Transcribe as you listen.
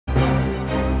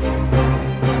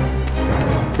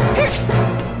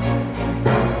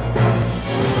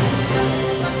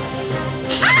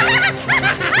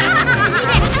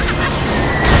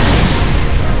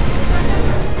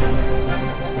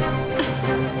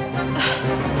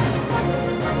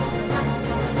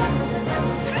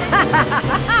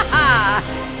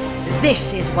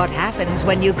This is what happens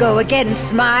when you go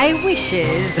against my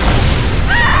wishes.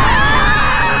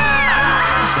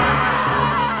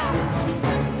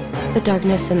 The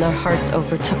darkness in their hearts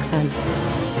overtook them.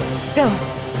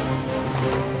 Go.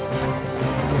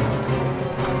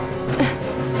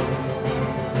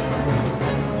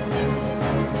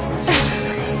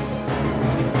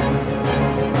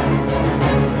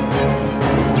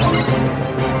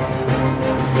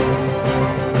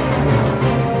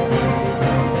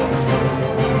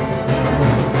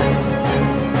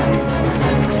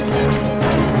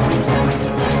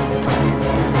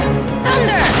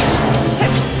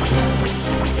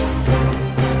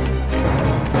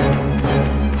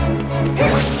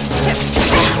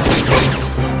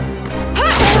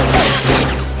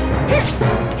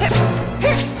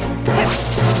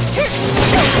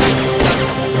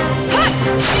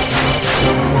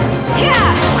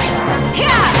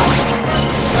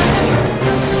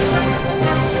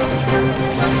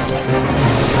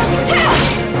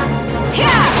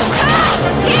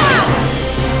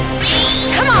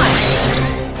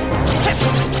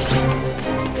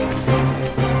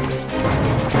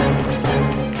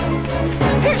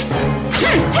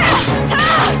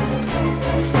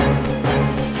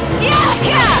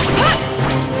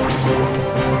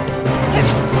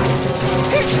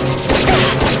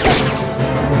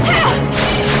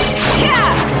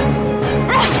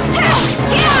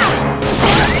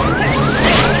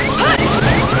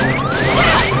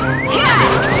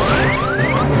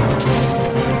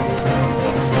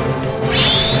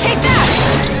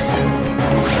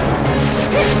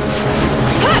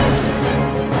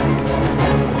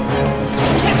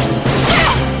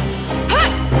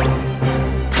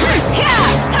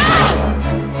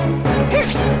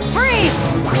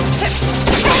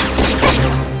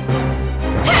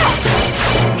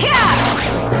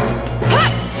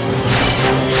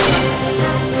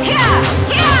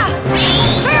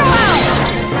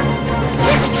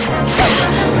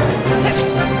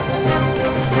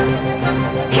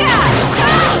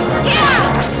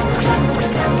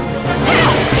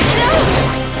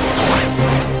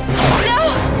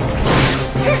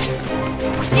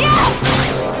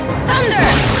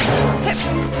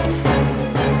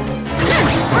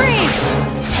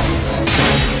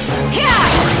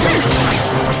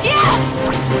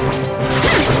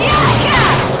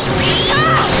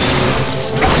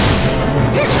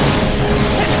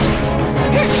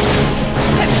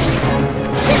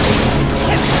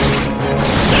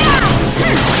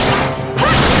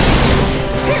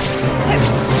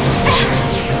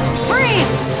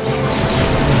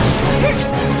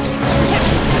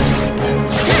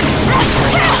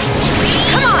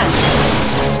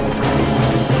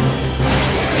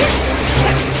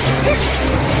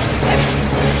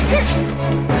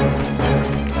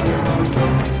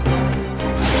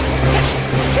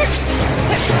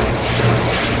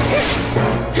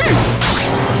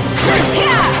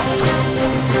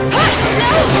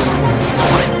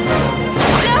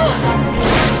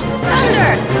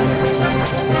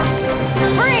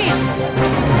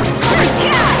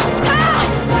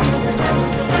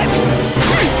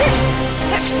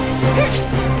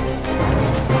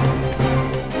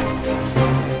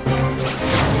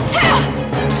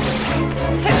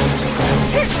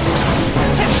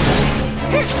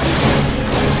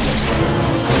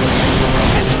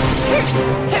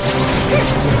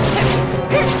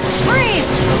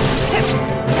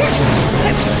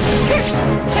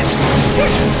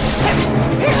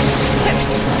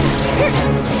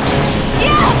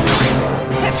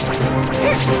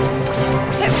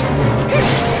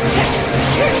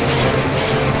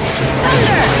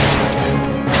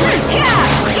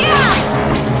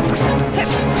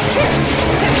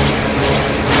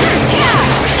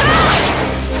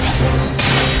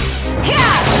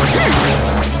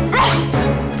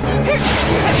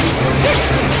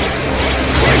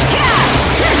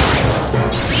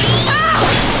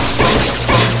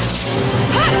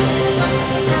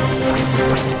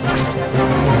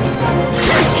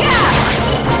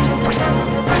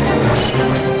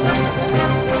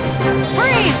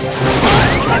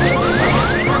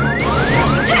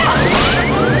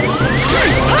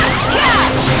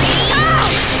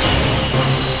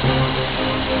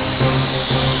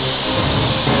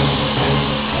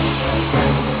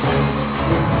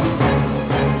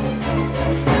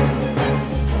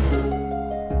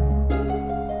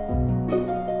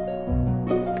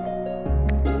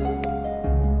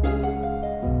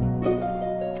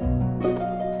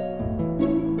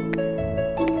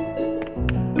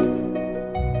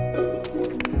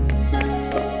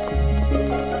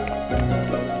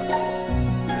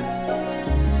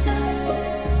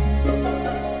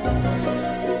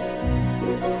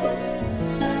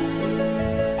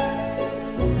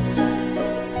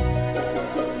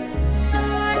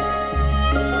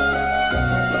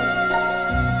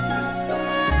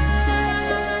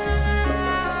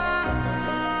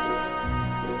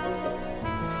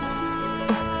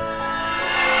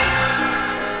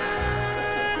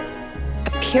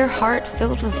 pure heart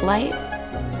filled with light?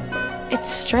 It's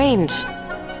strange.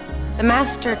 The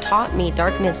Master taught me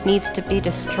darkness needs to be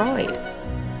destroyed.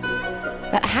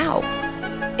 But how,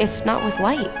 if not with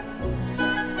light?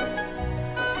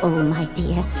 Oh, my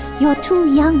dear, you're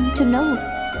too young to know.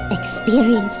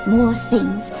 Experience more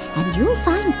things, and you'll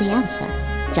find the answer.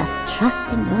 Just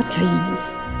trust in your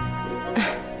dreams.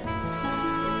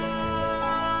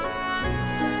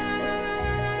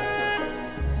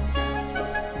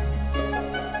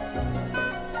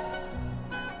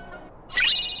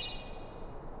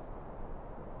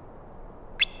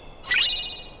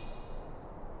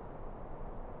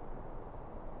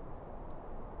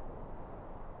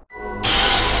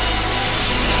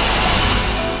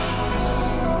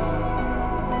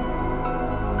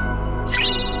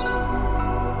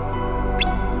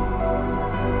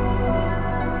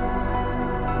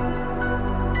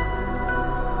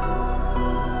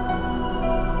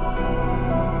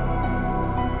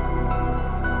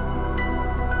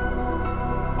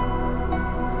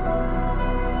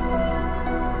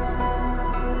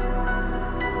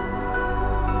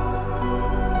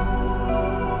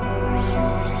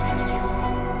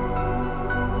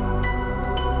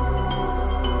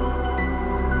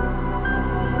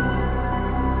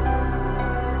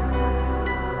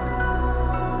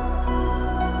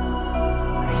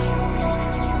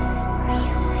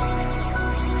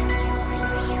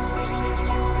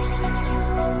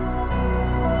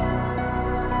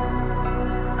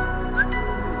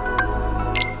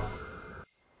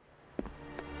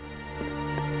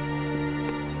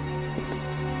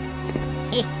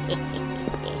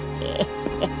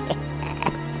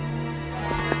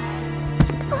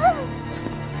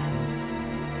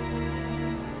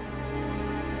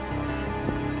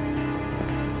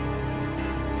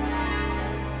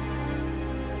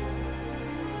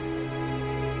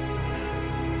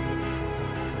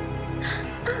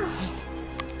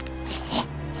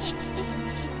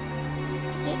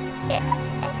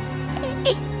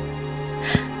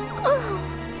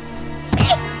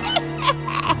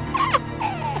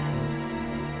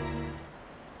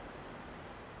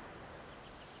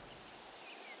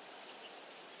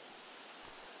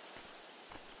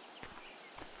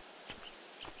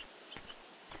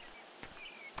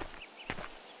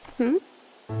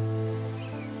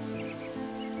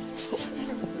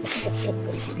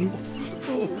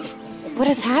 What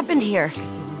has happened here?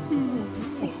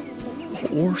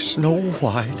 Poor Snow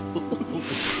White.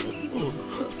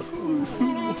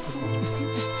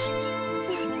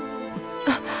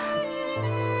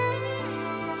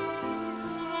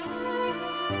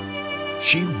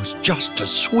 She was just as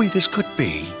sweet as could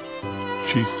be.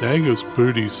 She sang us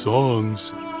pretty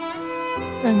songs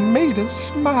and made us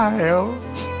smile.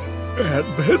 At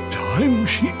bedtime,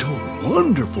 she told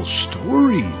wonderful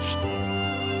stories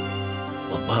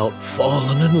about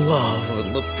falling in love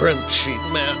with the prince she'd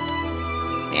met.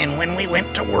 And when we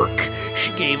went to work,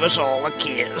 she gave us all a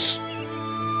kiss.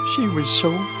 She was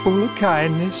so full of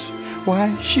kindness.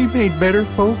 Why, she made better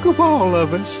folk of all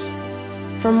of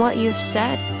us. From what you've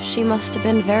said, she must have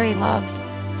been very loved.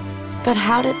 But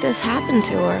how did this happen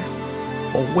to her?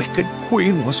 A wicked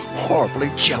queen was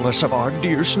horribly jealous of our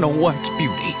dear Snow White's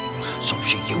beauty, so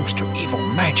she used her evil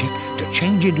magic to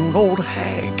change into an old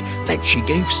hag. Then she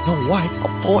gave Snow White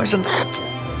a poisoned apple.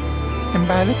 And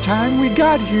by the time we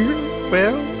got here,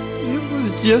 well, it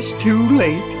was just too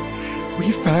late.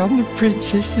 We found the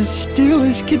princess as still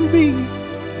as can be.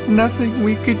 Nothing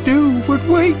we could do would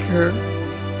wake her.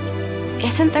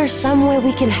 Isn't there some way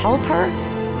we can help her?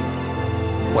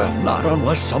 Well, not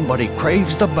unless somebody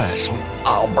craves the vassal.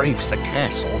 I'll braves the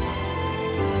castle.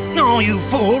 No, you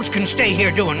fools can stay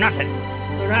here doing nothing.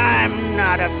 But I'm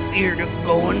not afeard of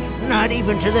going, not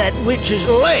even to that witch's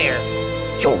lair.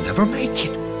 You'll never make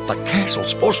it. The castle's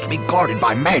supposed to be guarded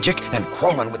by magic and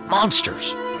crawling with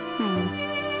monsters.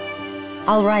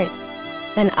 All right,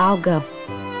 then I'll go.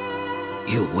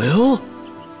 You will?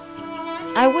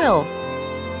 I will.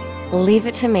 Leave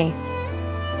it to me.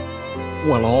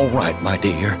 Well, all right, my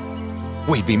dear.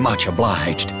 We'd be much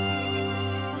obliged.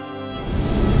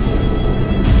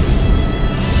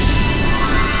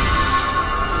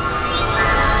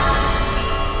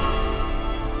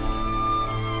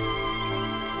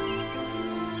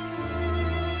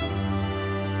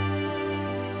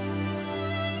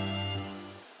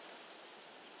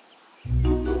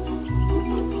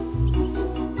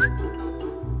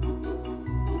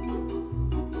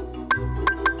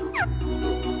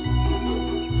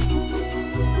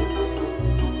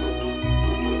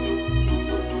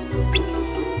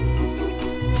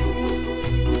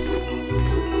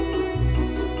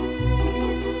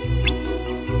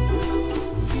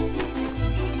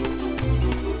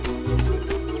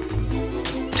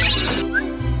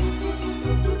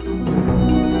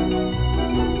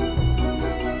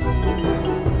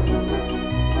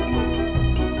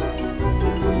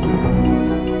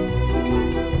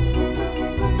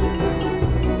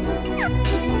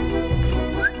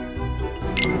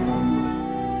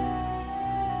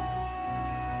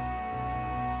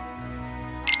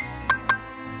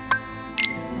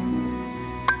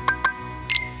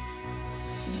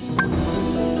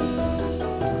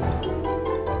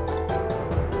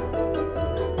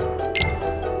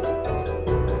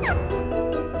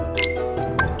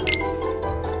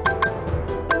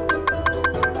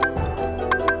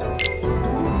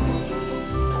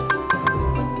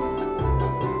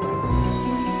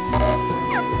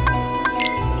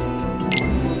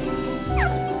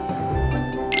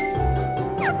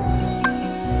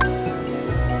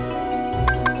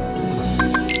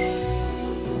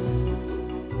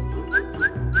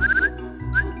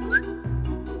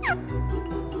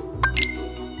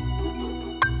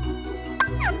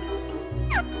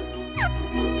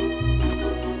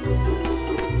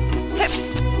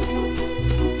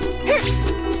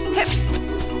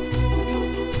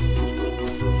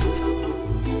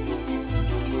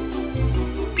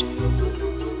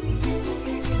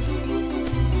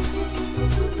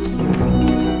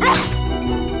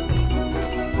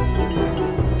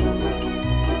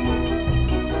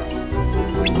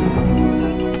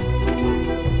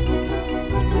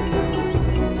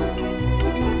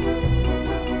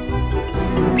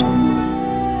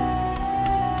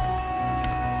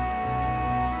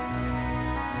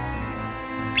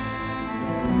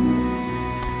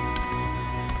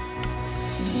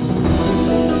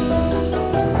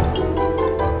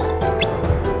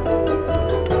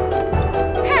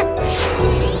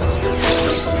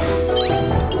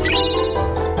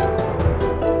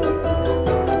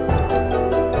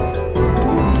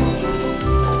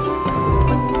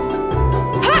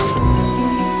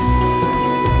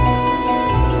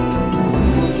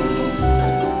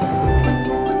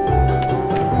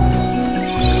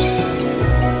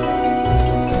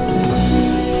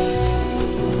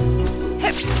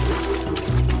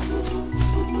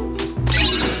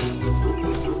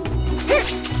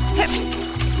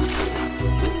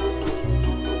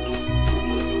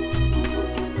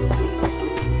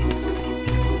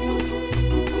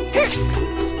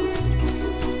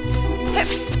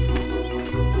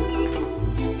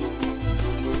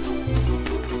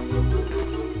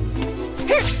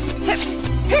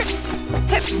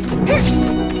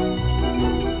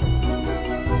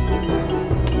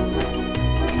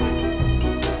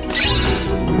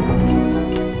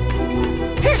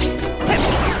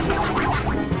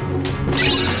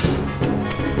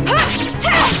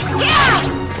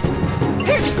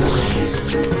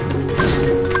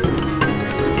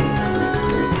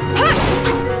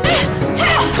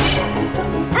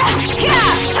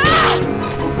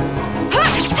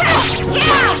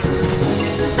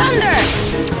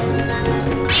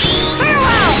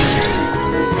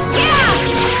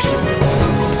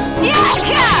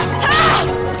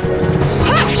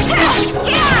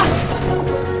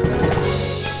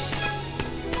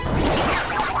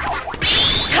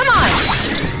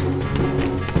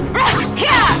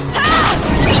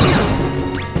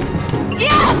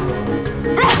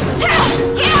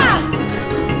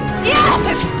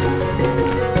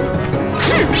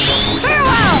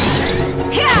 Farewell!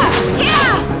 Yeah!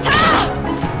 Yeah! Ta!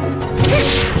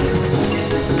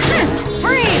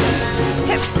 Freeze!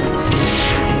 Yeah!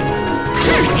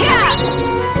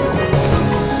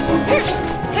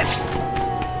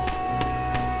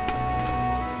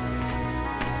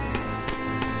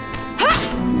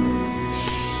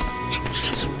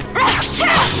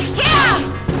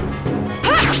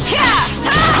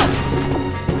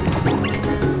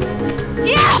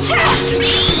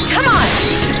 Come on!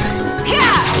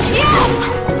 Yeah! Yeah!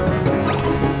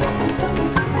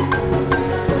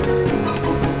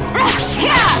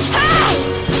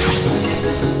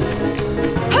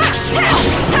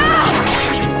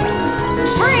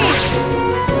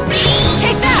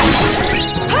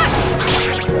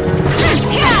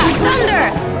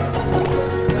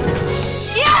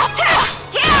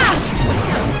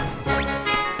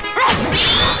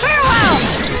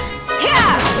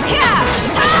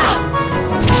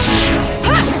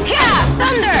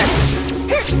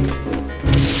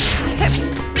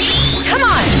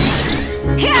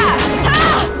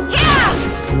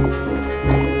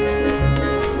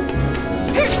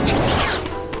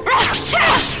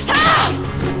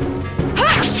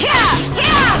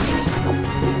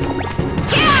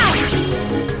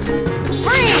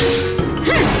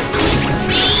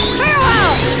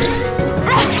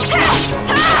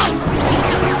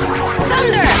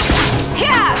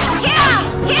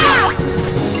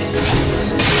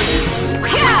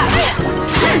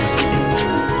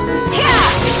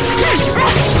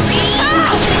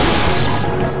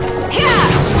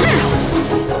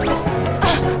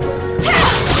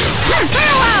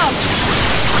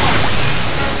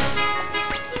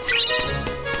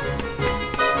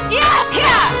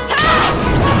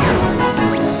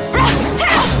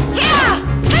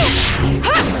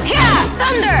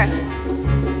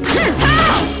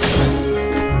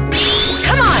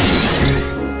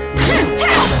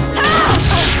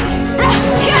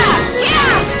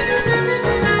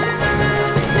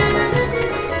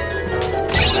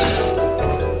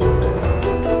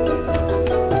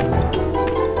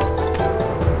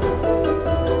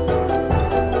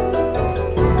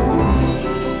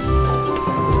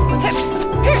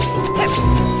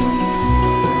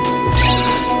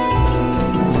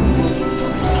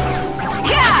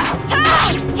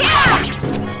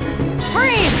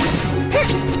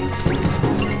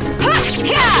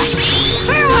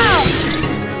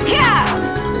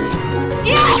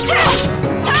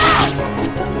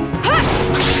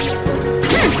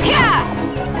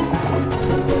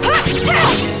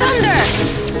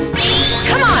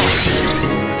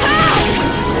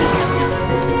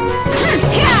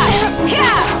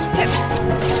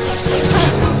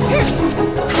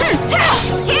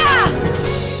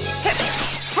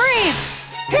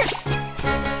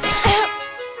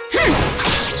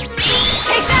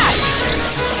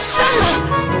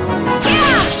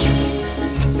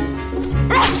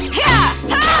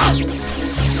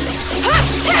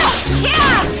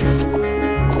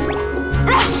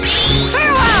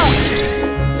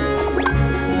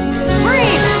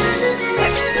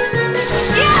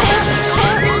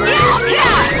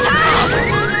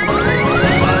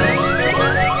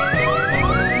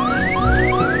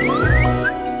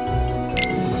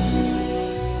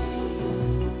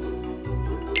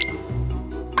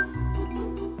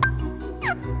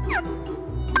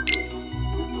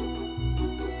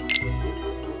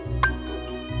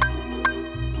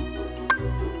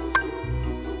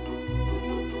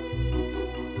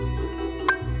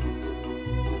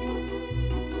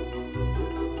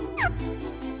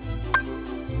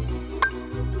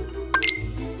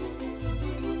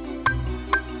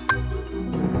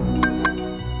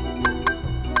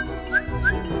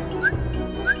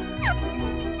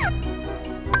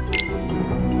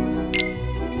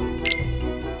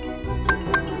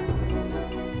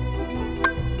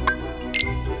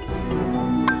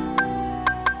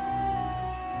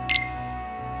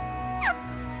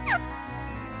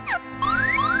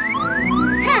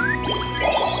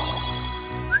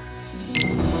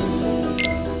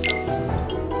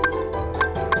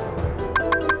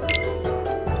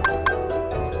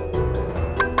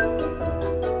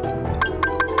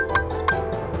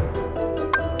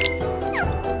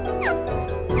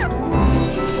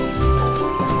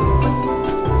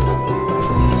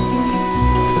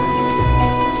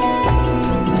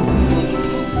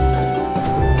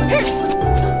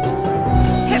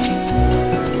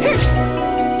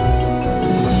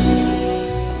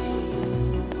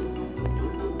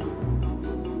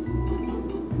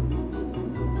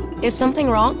 Is something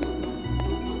wrong?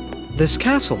 This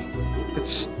castle.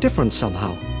 It's different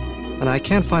somehow. and I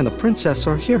can't find the princess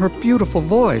or hear her beautiful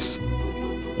voice.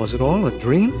 Was it all a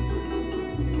dream?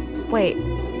 Wait.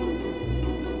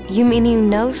 You mean you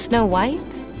know Snow White?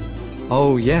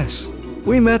 Oh, yes.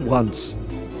 We met once.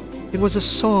 It was a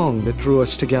song that drew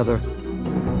us together.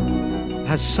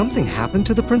 Has something happened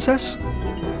to the princess?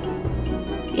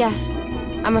 Yes,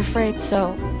 I'm afraid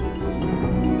so.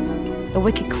 The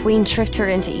wicked queen tricked her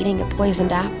into eating a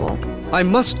poisoned apple. I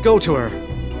must go to her.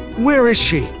 Where is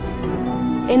she?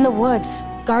 In the woods,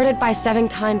 guarded by 7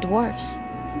 kind dwarfs.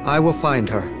 I will find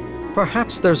her.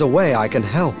 Perhaps there's a way I can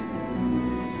help.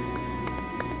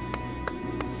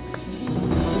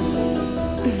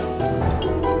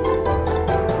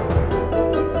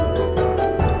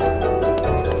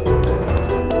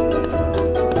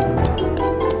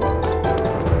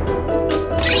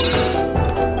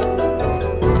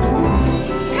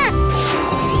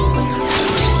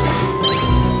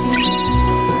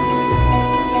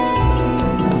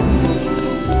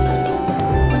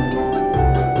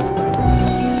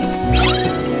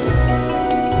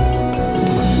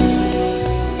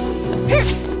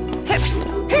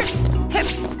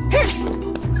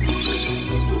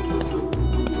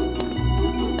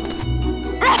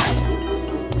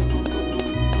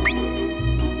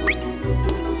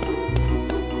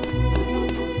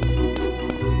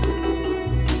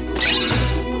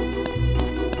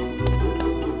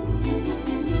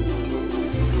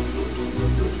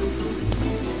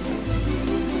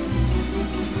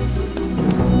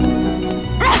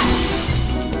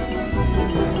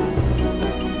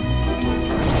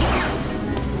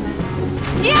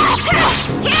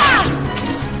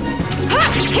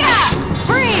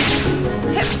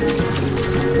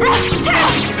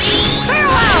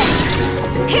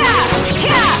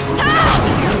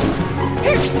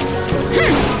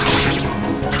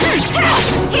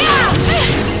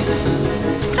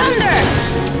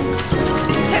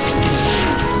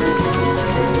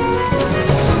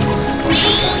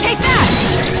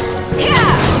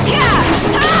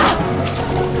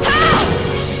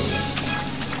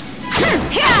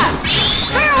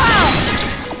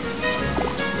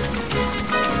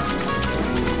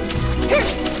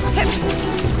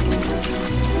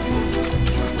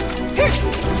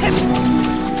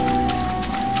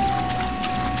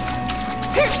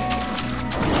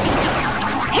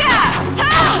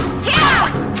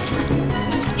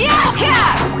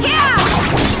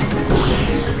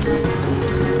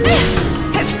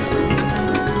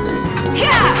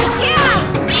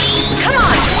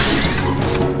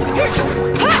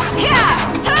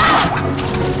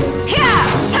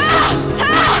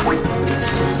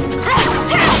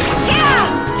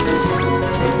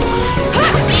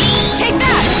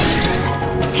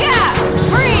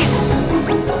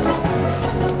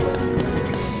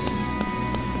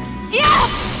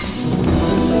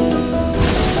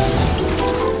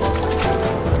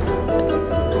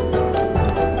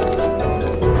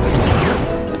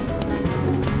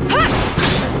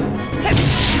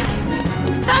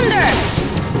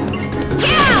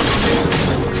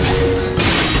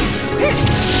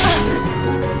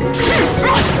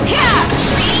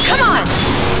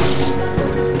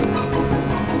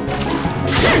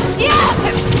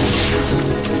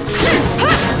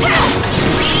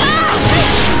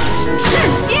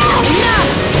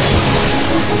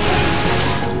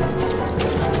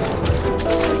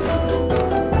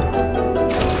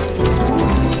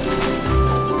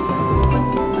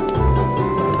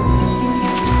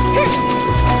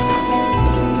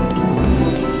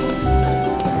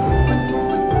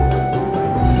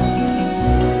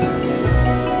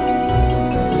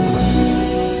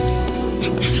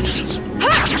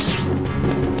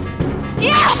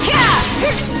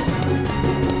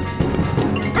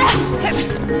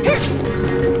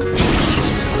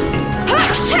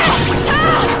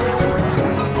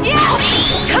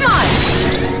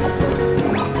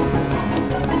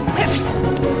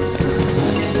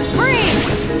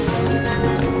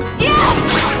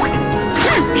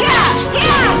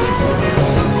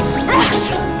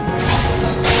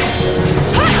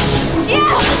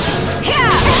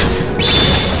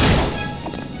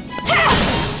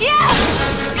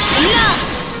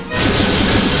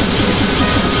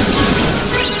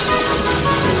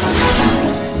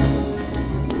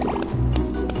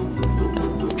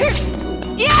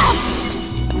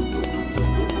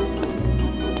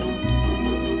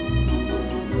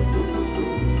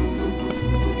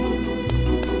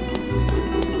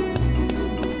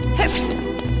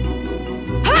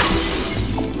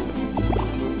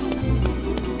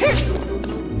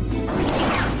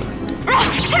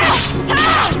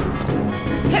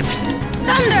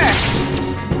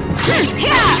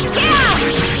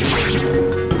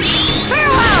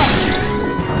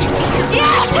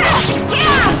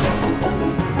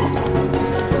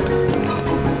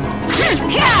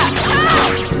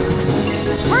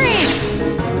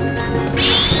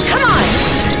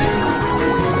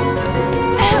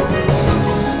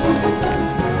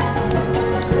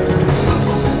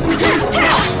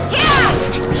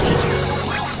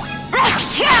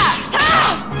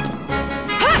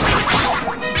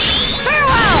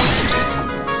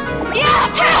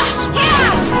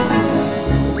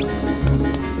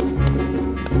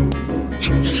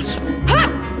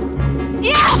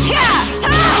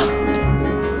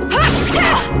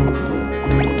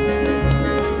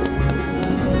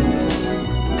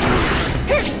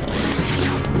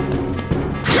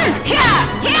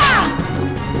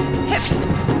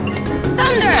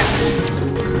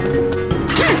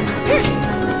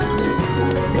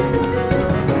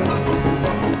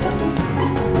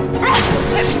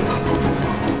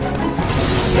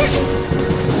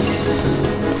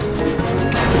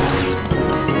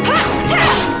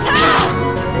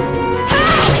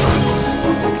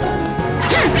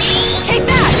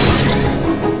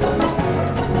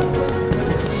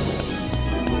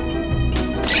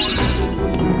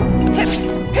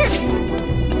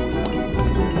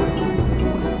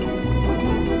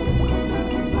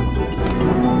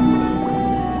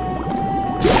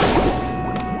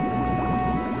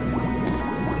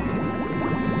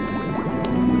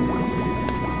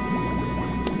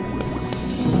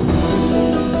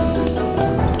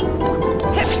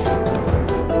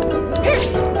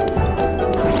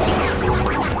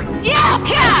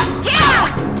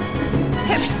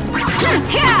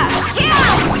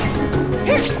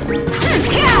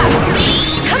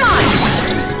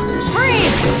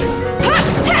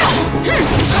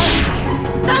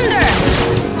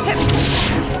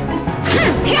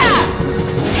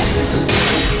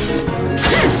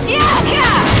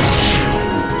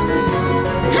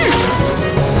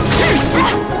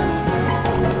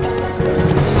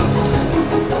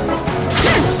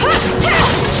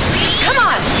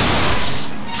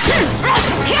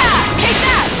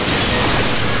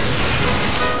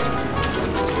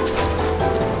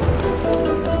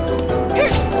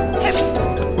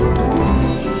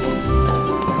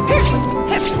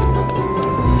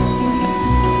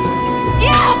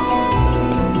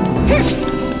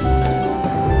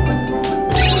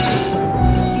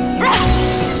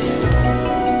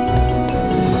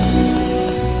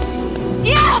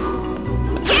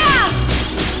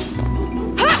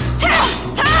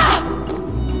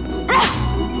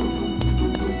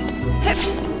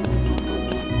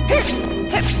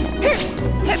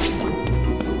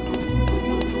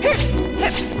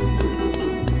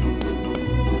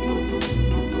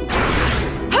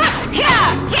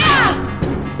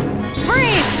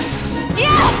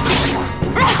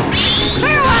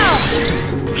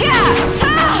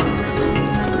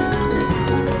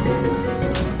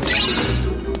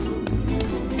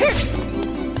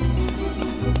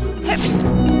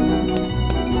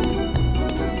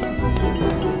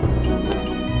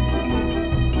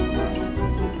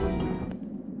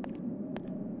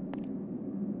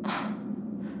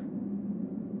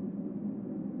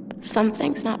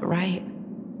 Something's not right.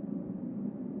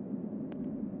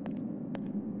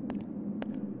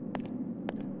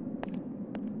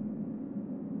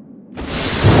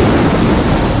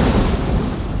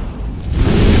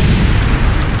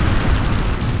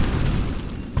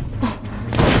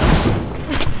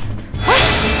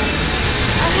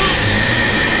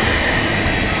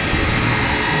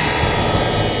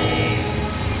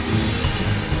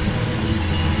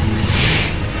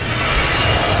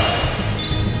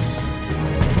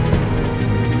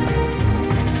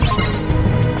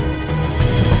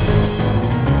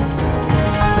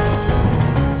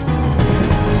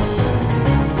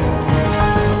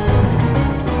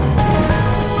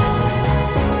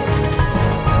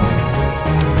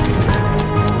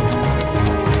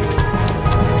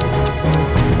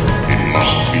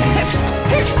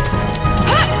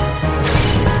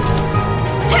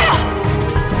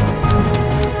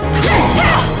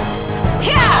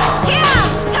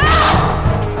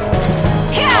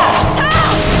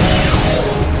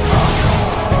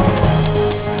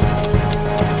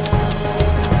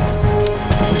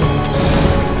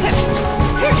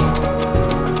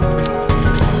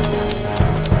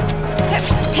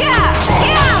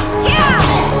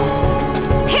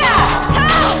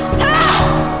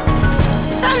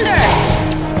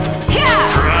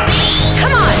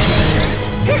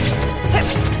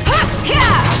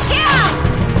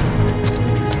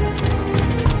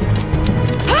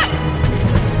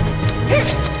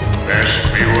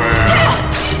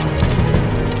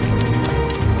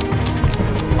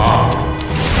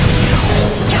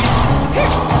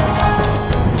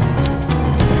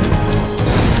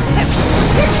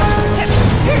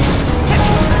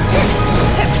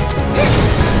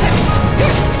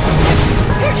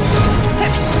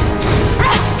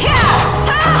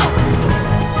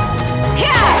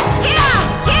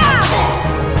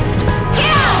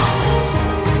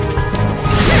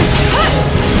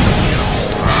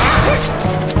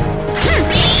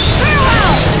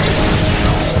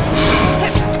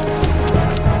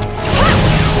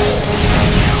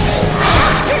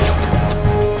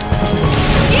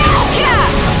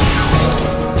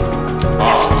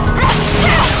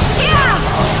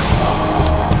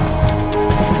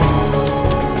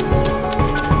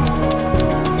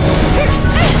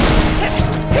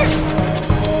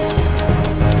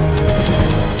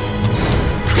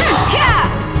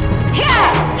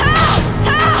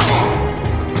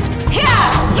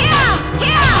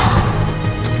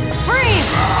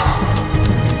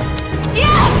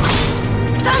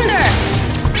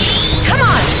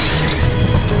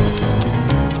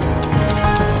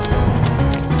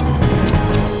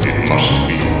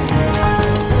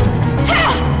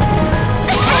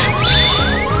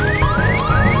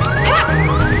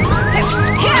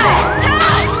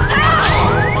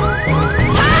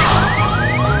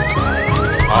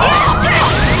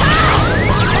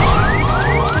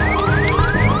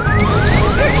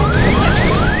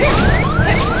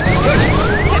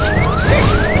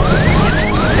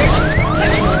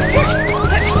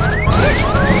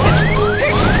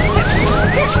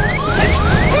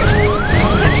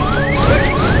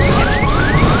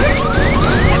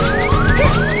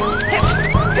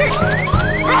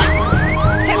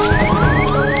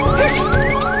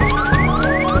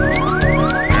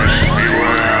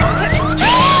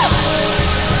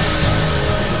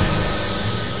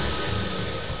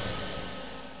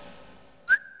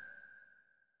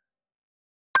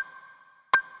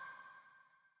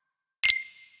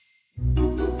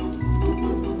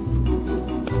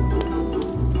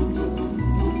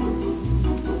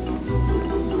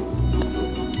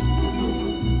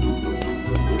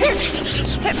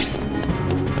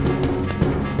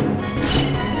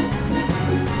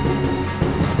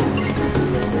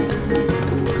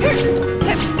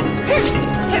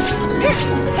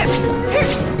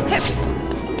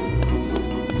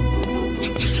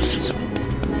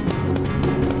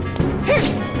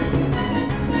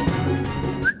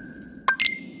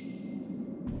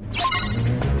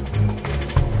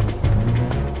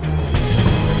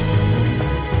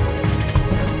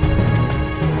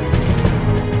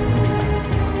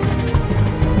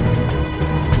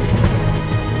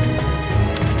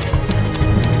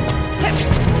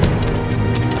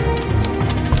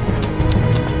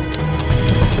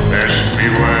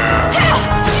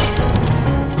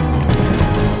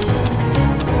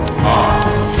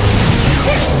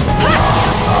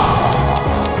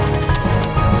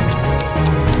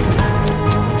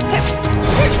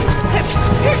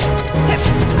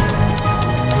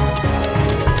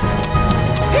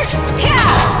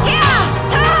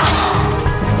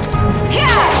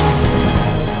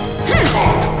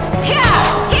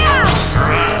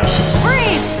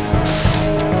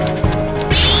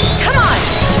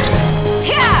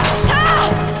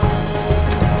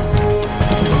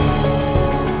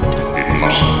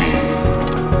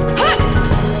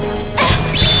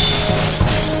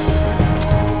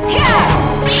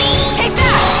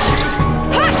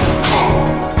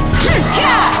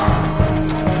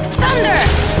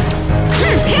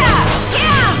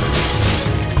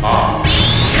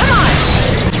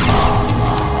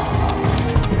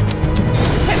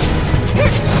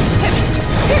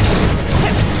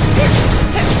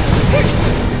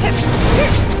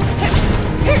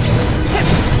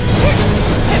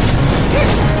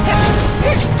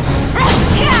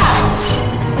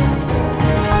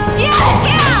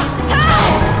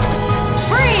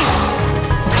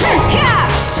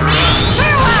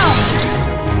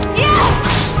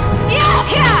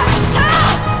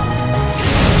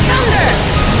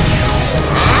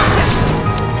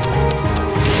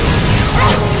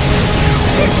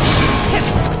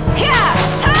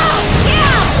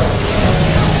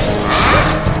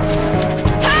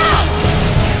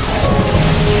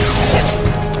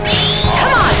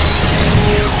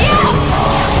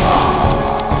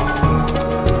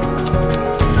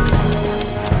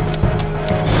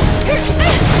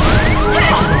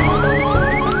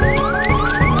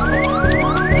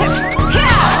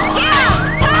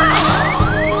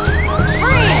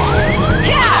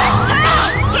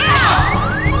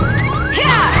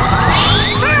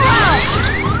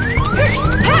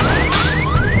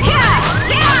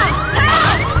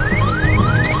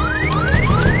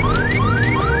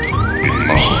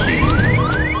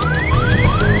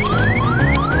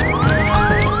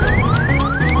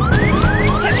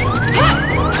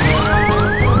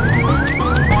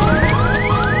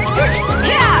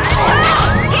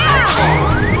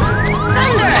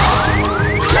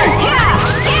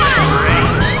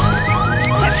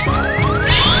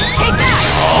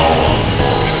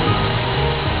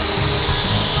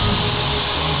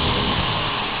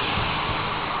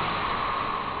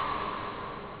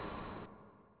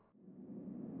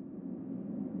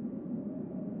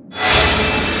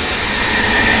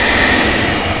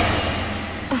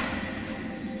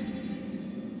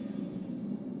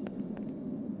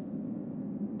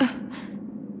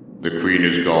 The queen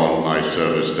is gone, my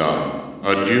service done.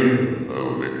 Adieu,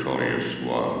 O victorious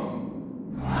one.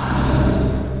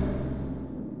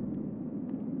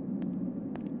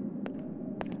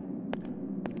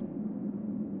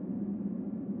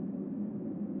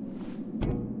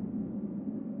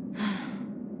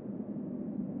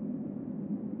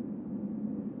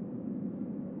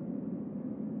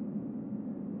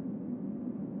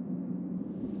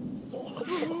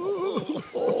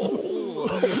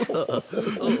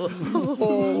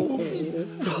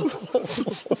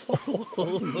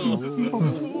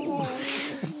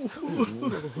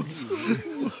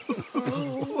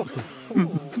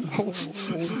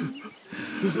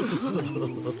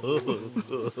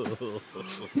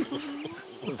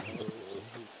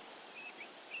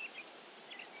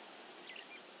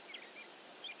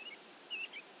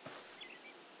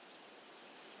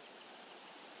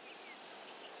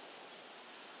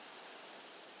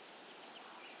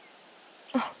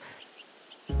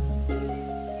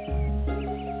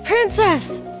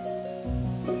 Princess!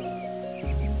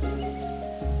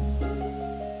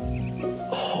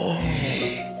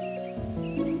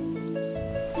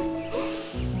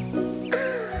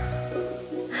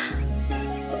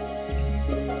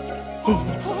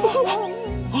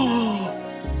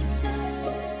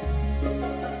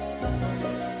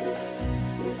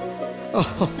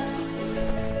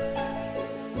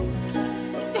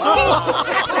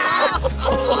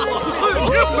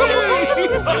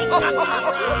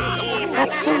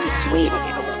 That's so sweet.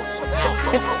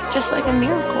 It's just like a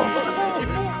miracle.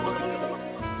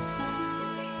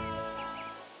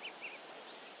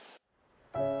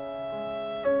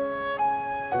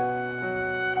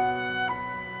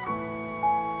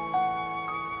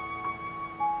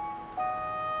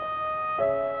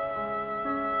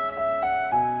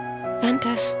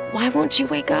 Ventus, why won't you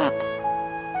wake up?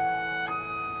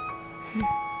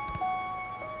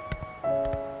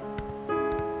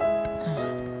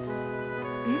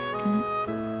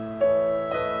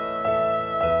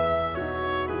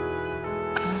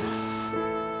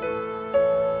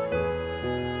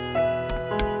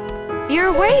 You're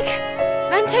awake!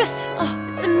 Ventus!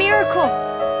 Oh, it's a miracle!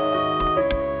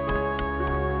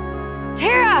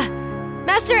 Terra!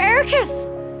 Master Ericus!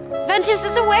 Ventus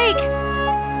is awake!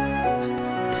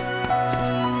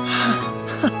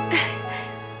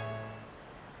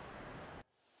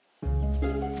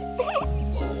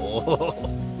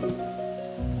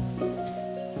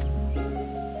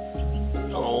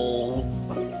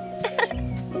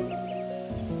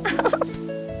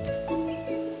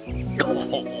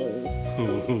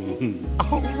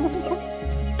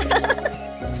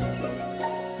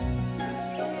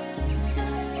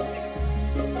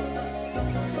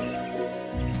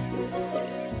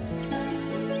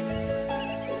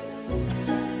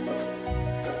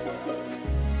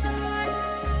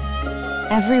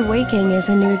 Every waking is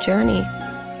a new journey.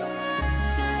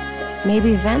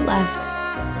 Maybe Vent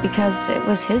left because it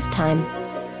was his time.